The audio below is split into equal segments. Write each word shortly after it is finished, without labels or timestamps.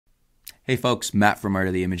Hey folks, Matt from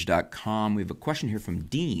artoftheimage.com. We have a question here from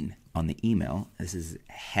Dean on the email. This is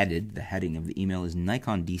headed, the heading of the email is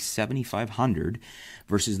Nikon D7500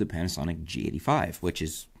 versus the Panasonic G85, which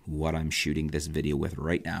is what I'm shooting this video with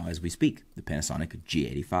right now as we speak, the Panasonic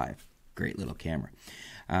G85. Great little camera.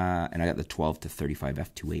 And I got the 12 to 35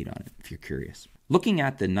 f2.8 on it, if you're curious. Looking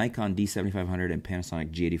at the Nikon D7500 and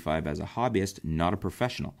Panasonic G85 as a hobbyist, not a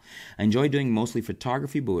professional. I enjoy doing mostly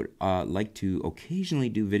photography, but would like to occasionally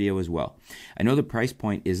do video as well. I know the price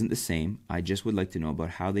point isn't the same. I just would like to know about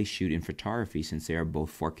how they shoot in photography since they are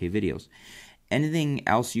both 4K videos. Anything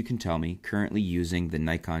else you can tell me? Currently using the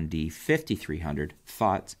Nikon D5300.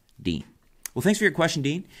 Thoughts, Dean? Well, thanks for your question,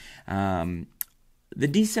 Dean. The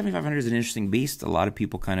D7500 is an interesting beast. A lot of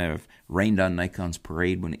people kind of rained on Nikon's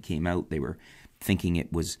parade when it came out. They were thinking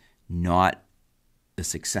it was not the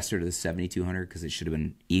successor to the 7200 because it should have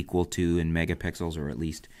been equal to in megapixels, or at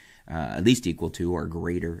least equal to or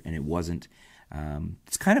greater, and it wasn't.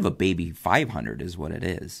 It's kind of a baby 500 is what it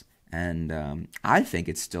is, and I think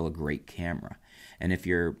it's still a great camera. And if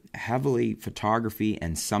you're heavily photography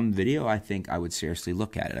and some video, I think I would seriously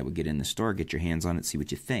look at it. I would get in the store, get your hands on it, see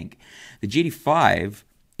what you think. The G85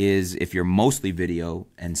 is, if you're mostly video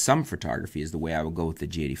and some photography, is the way I would go with the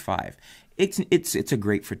G85. It's a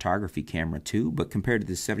great photography camera too, but compared to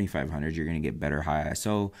the 7500, you're going to get better high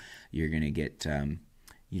ISO. You're going to get a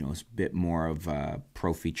bit more of a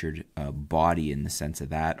pro-featured body in the sense of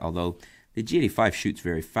that. Although the G85 shoots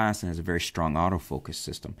very fast and has a very strong autofocus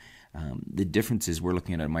system. The difference is we're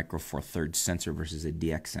looking at a micro four thirds sensor versus a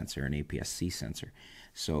DX sensor, an APS-C sensor.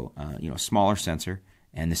 So smaller sensor.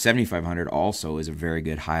 And the 7500 also is a very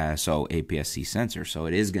good high ISO APS-C sensor, so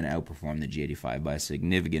it is going to outperform the G85 by a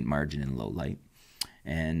significant margin in low light.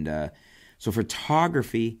 And so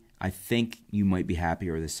photography, I think you might be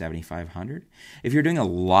happier with the 7500. If you're doing a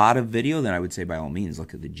lot of video, then I would say by all means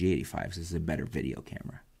look at the G85. This is a better video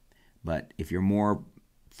camera. But if you're more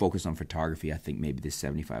focused on photography, I think maybe the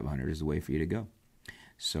 7500 is the way for you to go.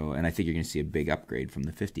 So, and I think you're going to see a big upgrade from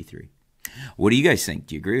the 53. What do you guys think?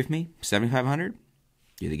 Do you agree with me? 7500?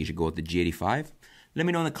 Do you think you should go with the G85? Let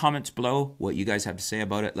me know in the comments below what you guys have to say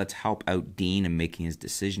about it. Let's help out Dean in making his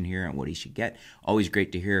decision here on what he should get. Always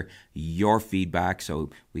great to hear your feedback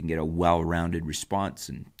so we can get a well-rounded response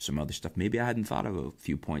and some other stuff. Maybe I hadn't thought of a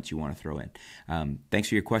few points you want to throw in. Thanks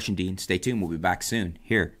for your question, Dean. Stay tuned. We'll be back soon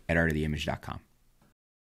here at artoftheimage.com.